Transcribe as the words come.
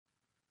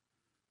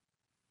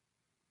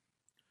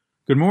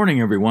Good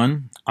morning,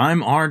 everyone.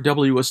 I'm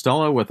R.W.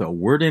 Estella with a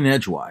word in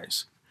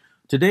Edgewise.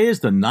 Today is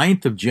the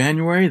 9th of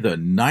January, the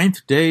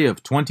 9th day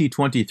of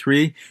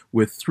 2023,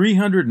 with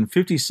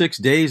 356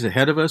 days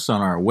ahead of us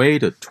on our way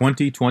to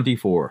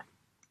 2024.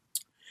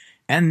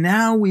 And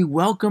now we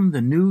welcome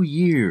the new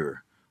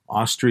year.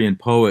 Austrian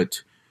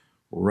poet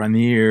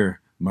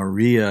Rainer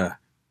Maria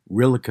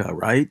Rilke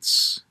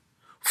writes,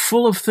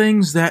 "Full of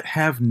things that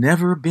have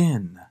never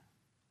been."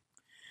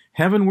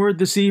 Heavenward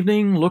this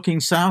evening, looking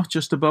south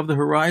just above the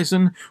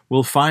horizon,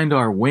 we'll find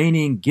our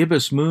waning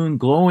gibbous moon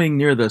glowing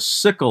near the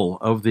sickle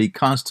of the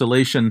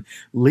constellation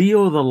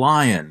Leo the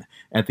Lion.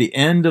 At the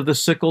end of the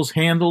sickle's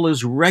handle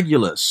is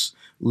Regulus,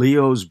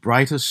 Leo's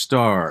brightest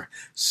star,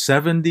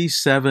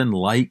 77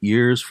 light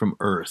years from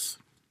Earth.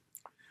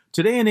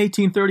 Today in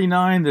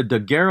 1839, the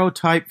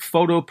daguerreotype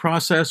photo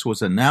process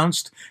was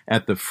announced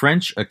at the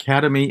French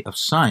Academy of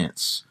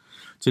Science.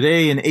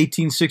 Today in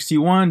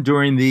 1861,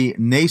 during the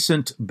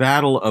nascent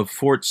Battle of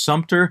Fort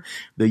Sumter,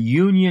 the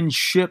Union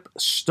ship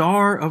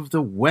Star of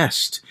the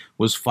West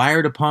was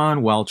fired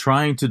upon while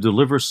trying to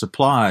deliver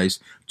supplies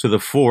to the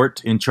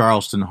fort in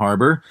Charleston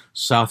Harbor,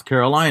 South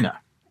Carolina.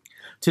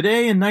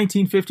 Today in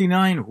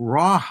 1959,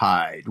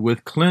 Rawhide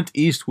with Clint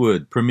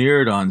Eastwood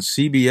premiered on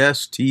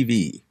CBS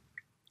TV.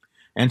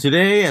 And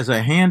today, as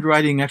a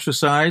handwriting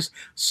exercise,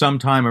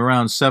 sometime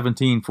around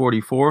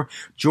 1744,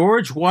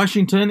 George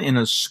Washington, in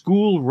a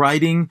school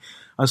writing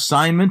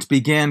assignment,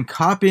 began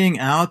copying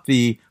out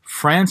the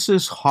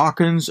Francis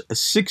Hawkins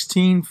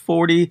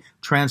 1640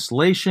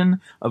 translation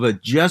of a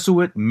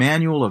Jesuit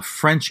manual of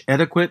French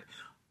etiquette,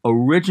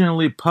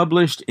 originally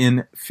published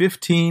in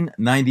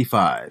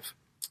 1595.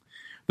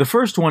 The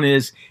first one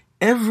is,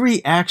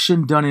 "Every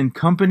action done in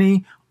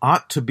company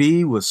ought to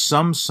be with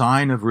some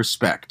sign of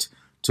respect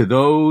to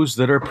those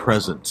that are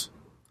present."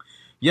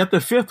 Yet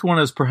the fifth one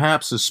is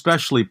perhaps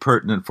especially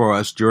pertinent for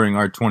us during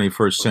our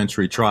 21st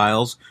century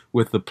trials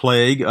with the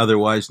plague,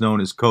 otherwise known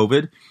as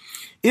COVID.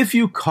 "If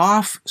you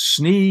cough,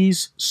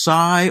 sneeze,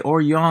 sigh,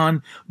 or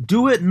yawn,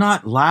 do it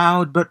not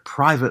loud but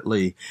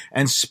privately,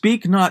 and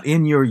speak not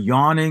in your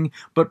yawning,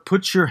 but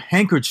put your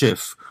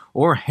handkerchief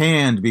or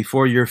hand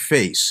before your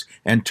face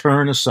and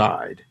turn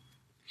aside."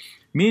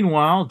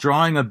 Meanwhile,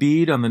 drawing a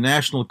bead on the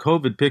national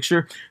COVID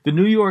picture, the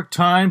New York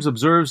Times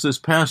observes this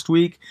past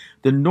week,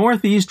 the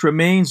Northeast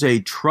remains a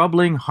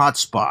troubling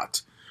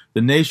hotspot.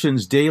 The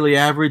nation's daily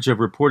average of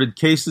reported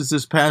cases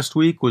this past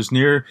week was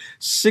near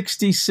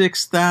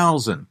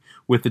 66,000,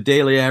 with the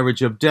daily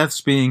average of deaths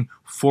being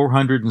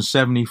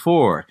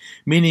 474,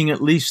 meaning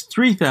at least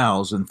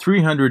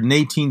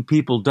 3,318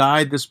 people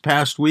died this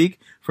past week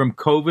from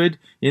COVID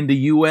in the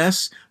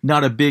U.S.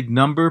 Not a big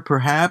number,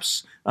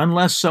 perhaps,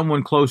 unless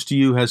someone close to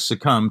you has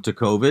succumbed to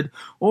COVID.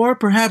 Or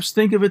perhaps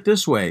think of it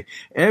this way.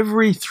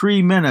 Every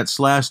 3 minutes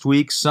last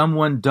week,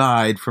 someone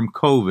died from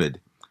COVID.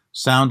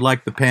 Sound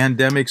like the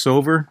pandemic's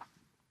over?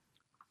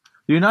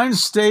 The United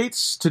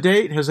States to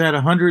date has had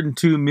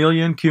 102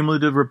 million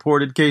cumulative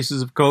reported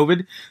cases of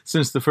COVID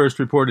since the first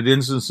reported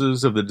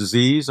instances of the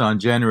disease on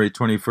January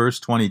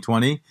 21st,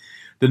 2020.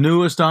 The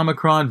newest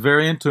Omicron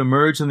variant to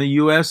emerge in the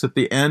U.S. at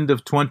the end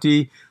of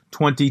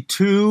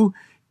 2022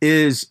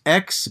 is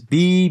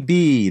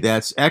XBB,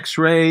 that's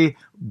X-ray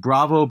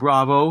Bravo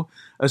Bravo,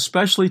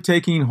 especially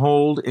taking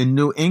hold in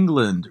New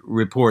England,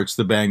 reports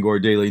the Bangor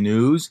Daily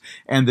News,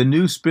 and the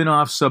new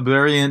spin-off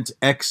subvariant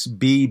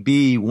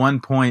XBB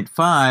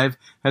 1.5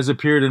 has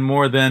appeared in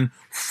more than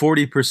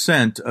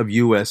 40% of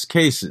U.S.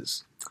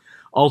 cases.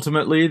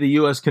 Ultimately, the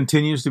U.S.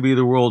 continues to be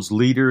the world's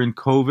leader in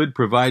COVID,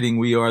 providing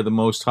we are the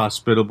most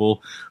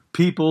hospitable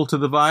people to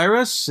the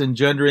virus,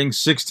 engendering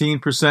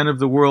 16% of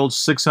the world's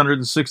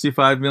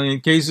 665 million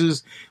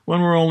cases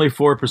when we're only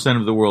 4%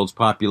 of the world's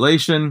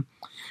population.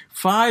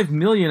 5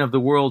 million of the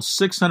world's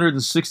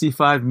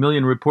 665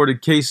 million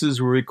reported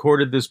cases were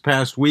recorded this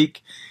past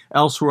week.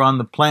 Elsewhere on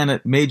the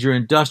planet, major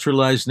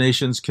industrialized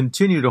nations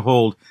continue to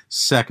hold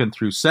 2nd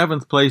through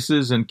 7th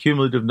places in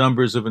cumulative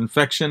numbers of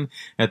infection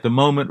at the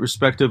moment,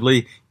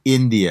 respectively,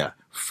 India,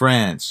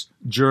 France,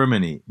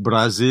 Germany,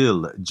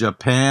 Brazil,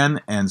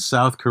 Japan, and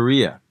South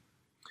Korea.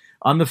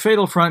 On the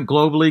fatal front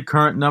globally,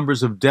 current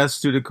numbers of deaths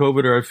due to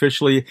COVID are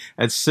officially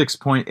at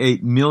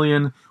 6.8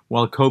 million,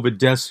 while COVID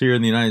deaths here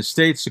in the United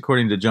States,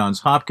 according to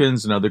Johns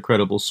Hopkins and other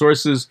credible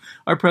sources,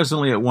 are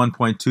presently at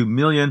 1.2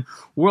 million.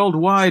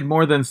 Worldwide,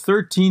 more than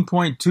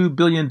 13.2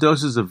 billion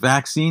doses of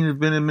vaccine have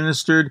been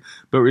administered,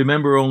 but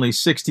remember, only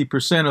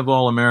 60% of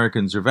all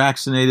Americans are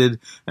vaccinated,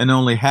 and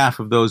only half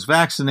of those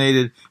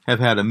vaccinated have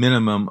had a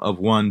minimum of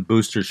one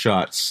booster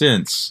shot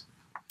since.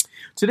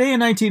 Today in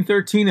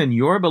 1913 in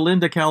Yorba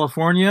Linda,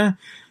 California,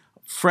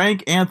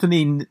 Frank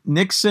Anthony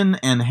Nixon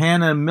and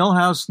Hannah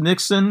Milhouse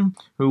Nixon,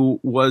 who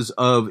was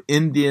of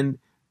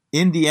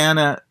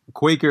Indiana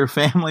Quaker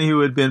family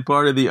who had been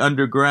part of the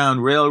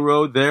Underground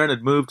Railroad there and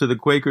had moved to the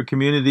Quaker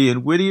community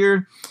in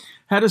Whittier,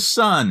 had a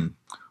son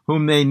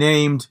whom they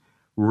named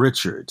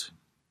Richard.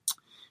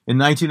 In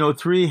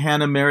 1903,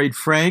 Hannah married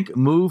Frank,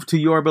 moved to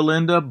Yorba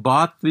Linda,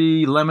 bought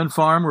the lemon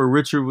farm where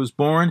Richard was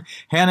born.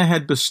 Hannah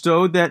had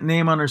bestowed that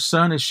name on her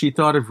son as she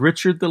thought of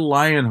Richard the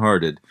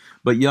Lion-Hearted.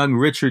 But young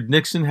Richard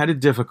Nixon had a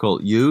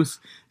difficult youth,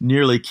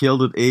 nearly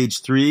killed at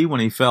age 3 when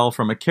he fell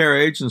from a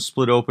carriage and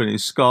split open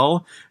his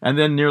skull, and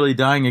then nearly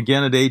dying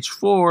again at age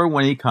 4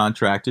 when he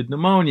contracted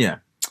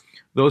pneumonia.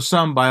 Though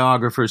some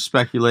biographers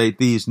speculate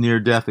these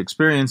near-death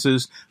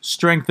experiences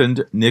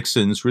strengthened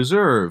Nixon's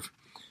reserve.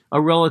 A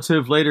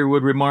relative later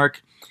would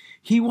remark,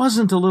 "He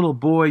wasn't a little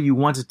boy you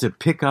wanted to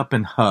pick up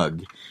and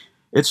hug.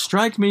 It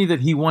struck me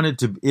that he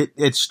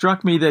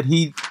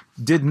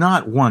did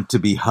not want to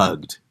be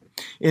hugged."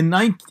 In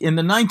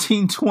the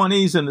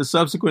 1920s and the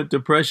subsequent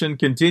Depression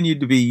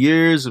continued to be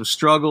years of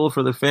struggle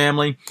for the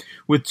family,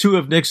 with 2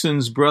 of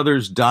Nixon's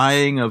brothers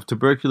dying of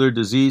tubercular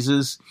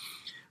diseases.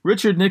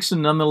 Richard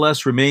Nixon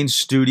nonetheless remained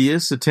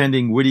studious,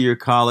 attending Whittier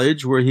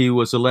College, where he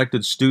was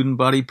elected student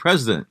body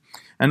president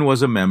and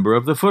was a member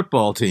of the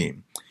football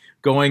team.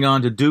 Going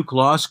on to Duke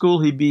Law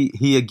School,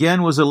 he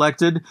again was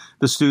elected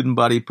the student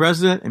body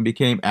president and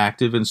became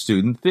active in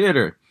student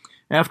theater.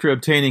 After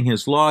obtaining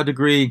his law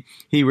degree,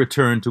 he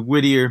returned to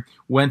Whittier,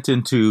 went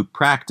into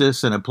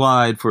practice, and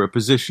applied for a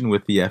position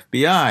with the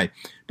FBI.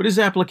 But his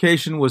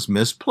application was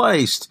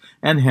misplaced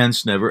and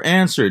hence never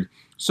answered.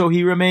 So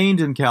he remained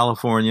in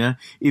California,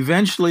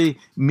 eventually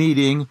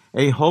meeting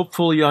a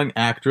hopeful young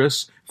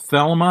actress,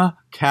 Thelma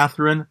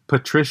Catherine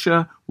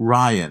Patricia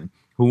Ryan,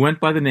 who went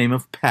by the name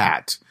of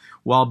Pat,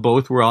 while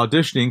both were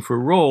auditioning for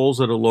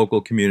roles at a local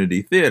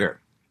community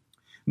theater.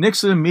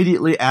 Nixon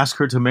immediately asked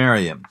her to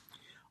marry him.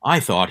 "I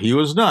thought he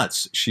was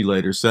nuts," she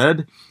later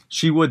said.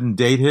 She wouldn't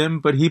date him,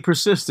 but he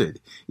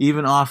persisted,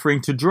 even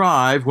offering to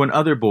drive when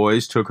other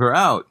boys took her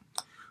out.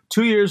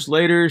 2 years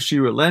later, she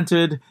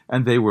relented,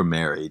 and they were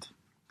married.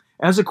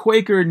 As a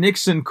Quaker,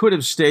 Nixon could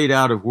have stayed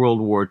out of World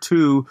War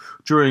II,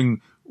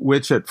 during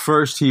which at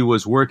first he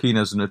was working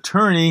as an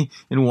attorney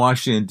in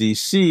Washington,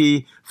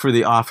 D.C. for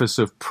the Office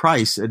of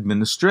Price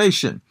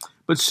Administration.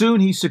 But soon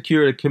he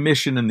secured a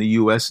commission in the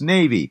U.S.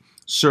 Navy,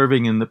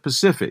 serving in the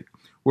Pacific,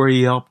 where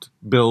he helped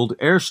build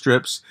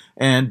airstrips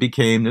and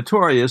became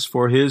notorious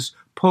for his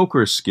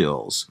poker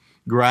skills,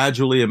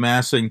 gradually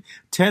amassing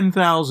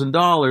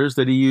 $10,000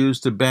 that he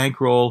used to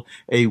bankroll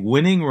a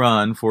winning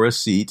run for a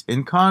seat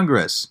in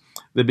Congress,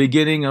 the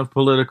beginning of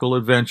political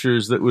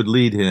adventures that would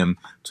lead him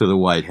to the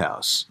White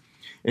House.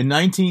 In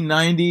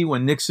 1990,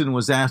 when Nixon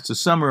was asked to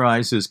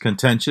summarize his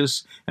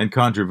contentious and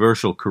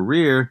controversial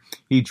career,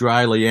 he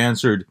dryly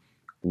answered,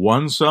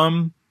 "Won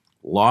some,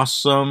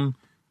 lost some,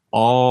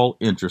 all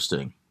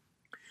interesting."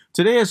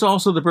 Today is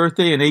also the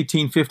birthday in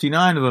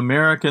 1859 of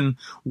American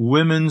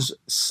women's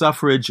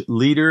suffrage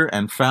leader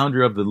and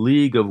founder of the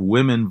League of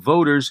Women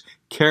Voters,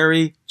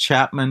 Carrie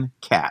Chapman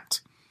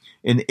Catt.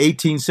 In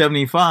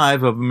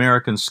 1875, of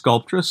American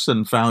sculptress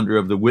and founder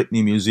of the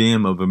Whitney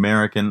Museum of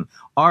American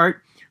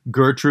Art,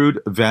 Gertrude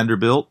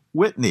Vanderbilt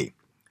Whitney.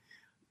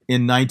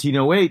 In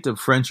 1908, of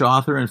French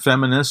author and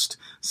feminist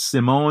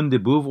Simone de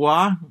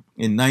Beauvoir.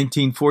 In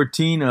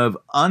 1914, of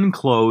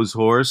unclothes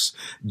horse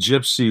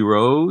Gypsy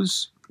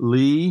Rose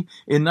Lee.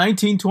 In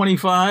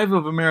 1925,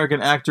 of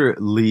American actor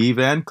Lee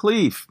Van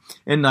Cleef.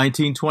 In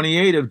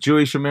 1928, of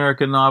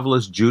Jewish-American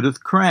novelist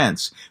Judith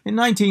Krantz. In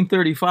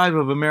 1935,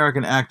 of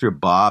American actor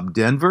Bob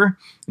Denver.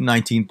 In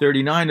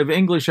 1939, of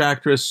English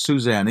actress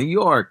Susanna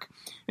York.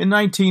 In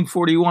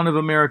 1941, of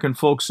American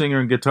folk singer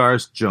and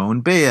guitarist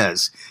Joan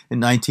Baez. In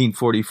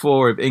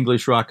 1944, of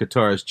English rock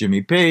guitarist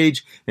Jimmy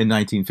Page. In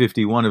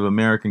 1951, of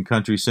American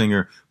country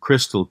singer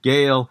Crystal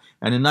Gayle.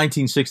 And in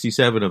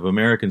 1967, of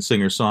American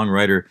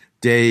singer-songwriter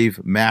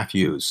Dave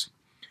Matthews.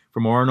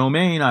 From Orono,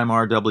 Maine, I'm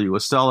R.W.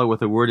 Estella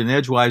with a word in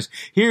Edgewise.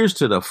 Here's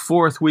to the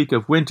 4th week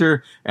of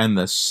winter and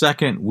the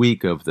 2nd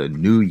week of the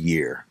new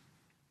year.